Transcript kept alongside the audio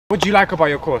What do you like about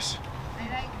your course?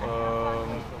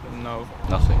 No.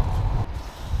 Nothing.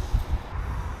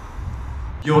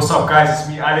 Yo, what's up guys, it's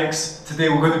me Alex. Today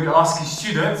we're going to be asking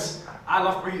students at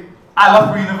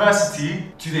Loughborough University,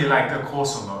 do they like their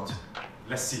course or not?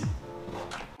 Let's see.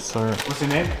 So, what's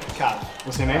your name? Cal.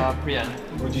 What's your name? Brian.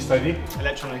 What do you study?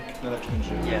 Electronic and electrical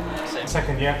engineering. Yeah, same.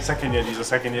 Second year, these are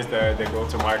second years, they go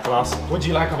to my class. What do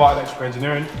you like about electrical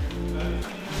engineering?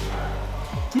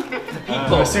 The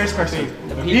people. Serious question.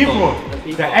 The people.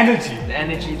 The energy. The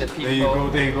energy, the people.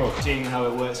 There you go. Seeing how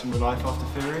it works in real life after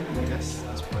theory, I guess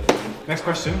that's probably it. Next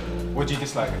question, what do you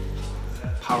dislike?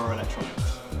 Power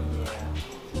electronics.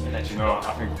 Electrical. No,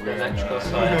 I think we're electrical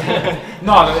side.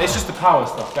 No, it's just the power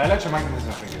stuff. The electromagnetism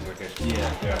I think is okay.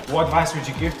 Yeah. What advice would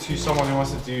you give to someone who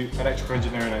wants to do electrical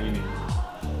engineering at uni?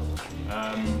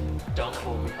 Don't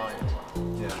fall behind.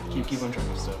 Yeah. Keep on track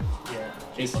of stuff. Yeah.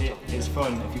 It's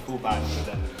fun if you fall back, but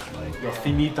then like You're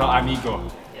finito amigo.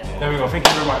 Yeah. There we go. Thank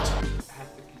you very much.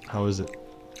 How is it?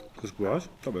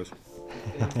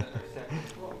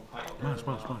 Nice.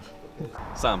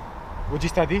 Sam, What do you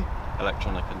study?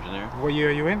 electronic engineering. What year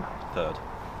are you in? Third.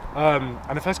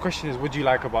 And the first question is, what do you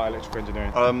like about electrical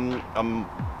engineering? I'm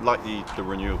like the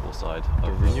renewable side. The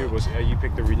renewables. You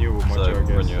picked the renewable module, So I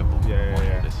guess. renewable.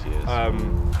 Yeah. This year's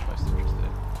most interested.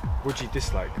 What do you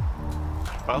dislike?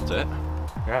 About it.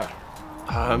 Yeah.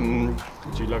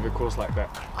 Do you love your course like that?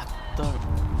 I don't.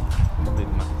 Probably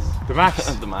the maths. The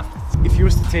maths. The maths. If you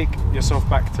was to take yourself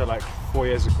back to like 4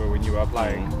 years ago when you were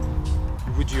applying,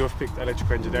 would you have picked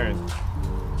electrical engineering?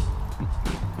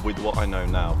 With what I know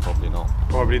now, probably not.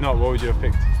 Probably not. What would you have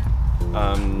picked?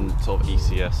 Sort of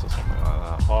ECS or something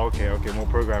like that. Oh, okay, more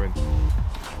programming.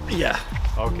 Yeah.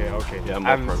 Okay. Yeah,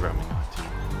 more programming.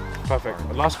 Perfect.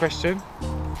 Last question.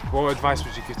 What advice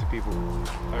would you give to people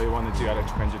who want to do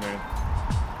electrical engineering?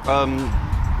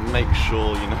 Make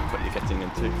sure you know what you're getting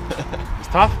into. It's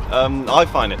tough? I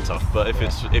find it tough, but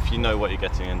if you know what you're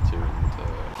getting into,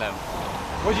 and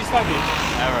What do you study?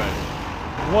 Aero.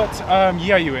 What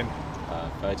year are you in?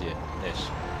 Third year-ish.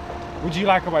 What do you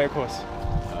like about your course?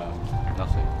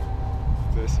 Nothing.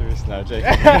 Seriously? No, joking.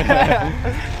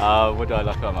 What do I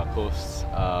like about my course?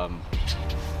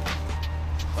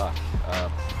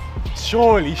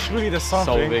 Surely there's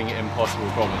something. Solving impossible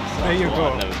problems. There you go.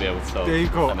 I'd never be able to solve. There you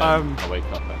go. And then I wake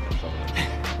up and solve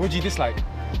it. What do you dislike?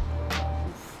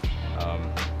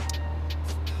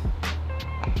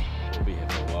 We'll be here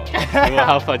for a while. Well,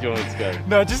 how far do you want me to go?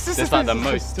 No, just like the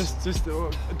most. Just the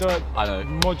I know.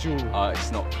 module.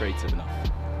 It's not creative enough.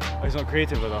 Oh, it's not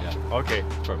creative enough. Yeah. Okay.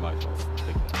 It's probably my fault.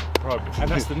 Probably. And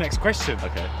that's the next question.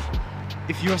 Okay.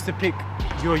 If you was to pick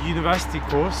your university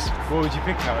course, what would you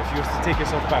pick now? If you was to take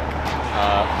yourself back?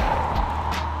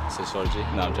 Sociology?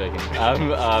 No, I'm joking.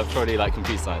 Probably like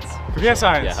computer science. Computer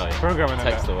science? Yeah, hell yeah. Programming and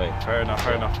Text that. away. Fair enough.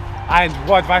 And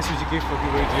what advice would you give for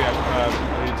people who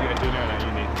do engineering at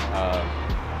uni?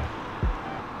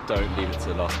 Don't leave it to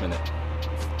the last minute.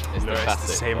 It's the classic. It's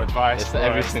the same advice. It's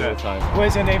every single time. What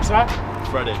is your name, sir?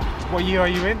 Freddie. What year are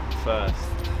you in? First.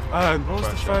 What was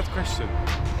the third question?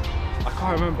 I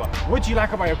can't remember. What do you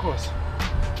like about your course?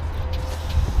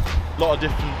 A lot of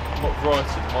different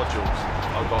variety of modules.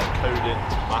 I've got coding,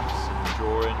 maths and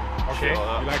drawing, Okay. shit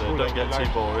like that, so all don't of- get you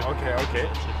too boring. Okay.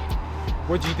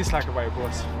 What do you dislike about your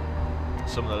course?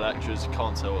 Some of the lecturers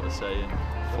can't tell what they're saying,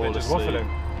 They're fall just asleep. waffling.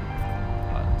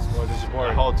 Well, this is They're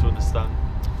boring. hard to understand.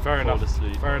 Fair fall enough.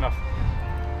 asleep. Fair enough.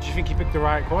 Do you think you picked the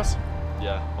right course?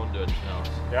 Yeah, I won't do anything else.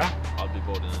 Yeah? I'd be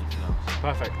bored in anything else.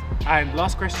 Perfect. And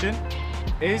last question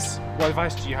is, what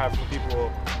advice do you have for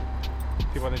people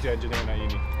who want to do engineering at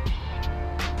uni?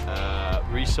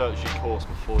 Research your course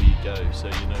before you go, so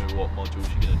you know what modules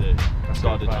you're going to do. That's So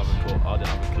I good didn't have advice. I didn't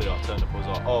have a clue. I turned up, I was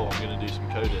like, oh, I'm going to do some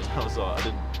coding. I was like,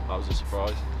 that was a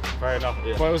surprise. Fair enough.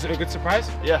 Yeah. Well, was it a good surprise?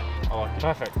 Yeah, I like it.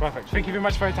 Perfect. Thank you very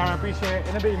much for your time. I appreciate it.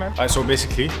 In a bit, man. So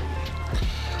basically,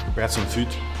 we had some food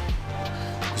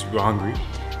because we were hungry.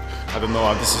 I don't know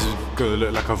how this is gonna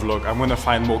look like a vlog. I'm gonna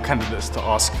find more candidates to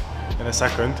ask in a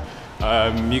second.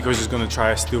 Miko's just gonna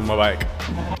try to steal my bike.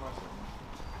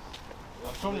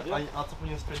 A co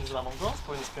powinien spędzić z lamą go?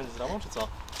 Powinien spędzić z lamą, czy co?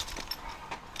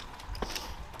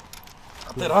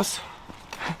 A teraz?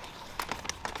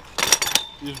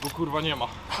 Już go kurwa nie ma.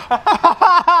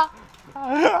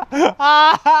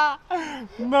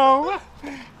 No.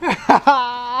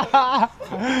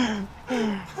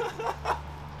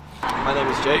 My name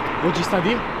is Jake, What do you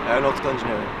study? aeronautical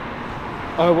engineering.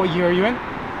 What year are you in?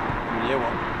 Year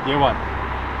one. Year one.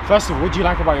 First of all, what do you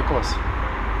like about your course?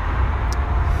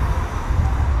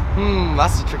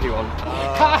 That's a tricky one.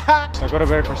 I got a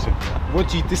better question. What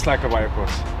do you dislike about your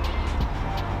course?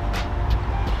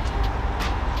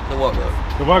 Don't workload.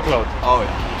 The workload? Oh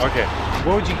yeah. Okay.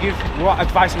 What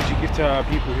advice would you give to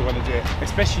people who want to do it,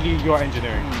 especially your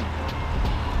engineering?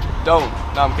 Don't.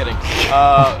 No, I'm kidding.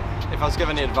 If I was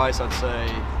given any advice, I'd say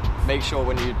make sure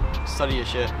when you study your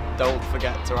shit, don't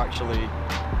forget to actually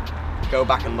go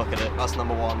back and look at it. That's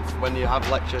number one. When you have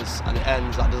lectures and it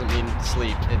ends, that doesn't mean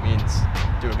sleep. It means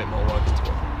do a bit more work into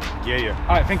it. Yeah.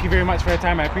 Alright, thank you very much for your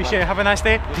time. I appreciate it. Have a nice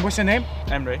day. What's your name?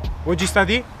 Emre, What do you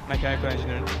study? mechanical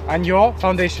engineering. And your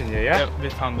foundation year, yeah? Yeah,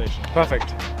 with foundation.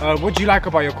 Perfect. What do you like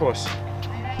about your course?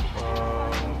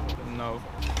 No,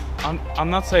 I'm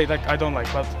not saying like I don't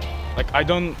like, but like I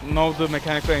don't know the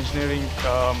mechanical engineering.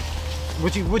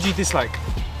 What do you dislike?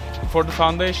 For the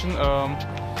foundation,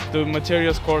 the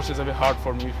materials course is a bit hard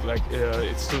for me. Like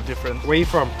it's too different. Where are you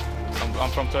from? I'm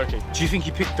from Turkey. Do you think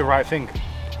you picked the right thing?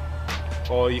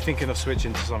 Or are you thinking of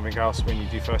switching to something else when you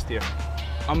do first year?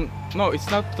 No, it's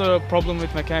not the problem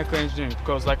with mechanical engineering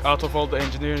because like out of all the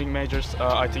engineering majors,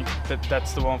 I think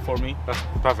that's the one for me. That's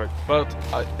perfect. But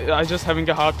I just having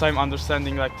a hard time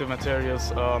understanding like the materials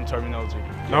terminology.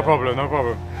 No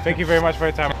problem. Thank you very much for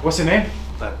your time. What's your name?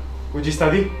 Seb. What do you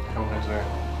study? Chemical engineering.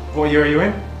 What year are you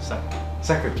in? Second.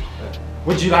 Second.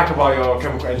 What do you like about your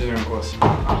chemical engineering course?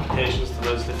 Applications to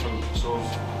those different sort of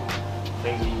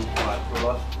things in like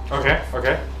real life.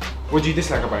 Okay. What do you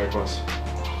dislike about your course?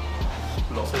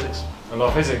 A lot of physics. A lot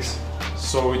of physics.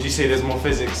 So would you say there's more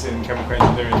physics in chemical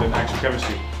engineering than actual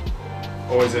chemistry?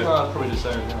 Or is it Probably the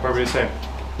same. Yeah. probably the same?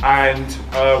 And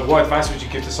what advice would you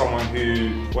give to someone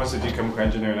who wants to do chemical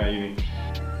engineering at uni?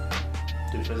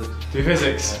 Do physics. Do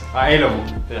physics at A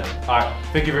level? Yeah. Alright,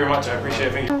 thank you very much, I appreciate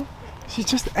it, thank you. She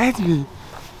just aired me.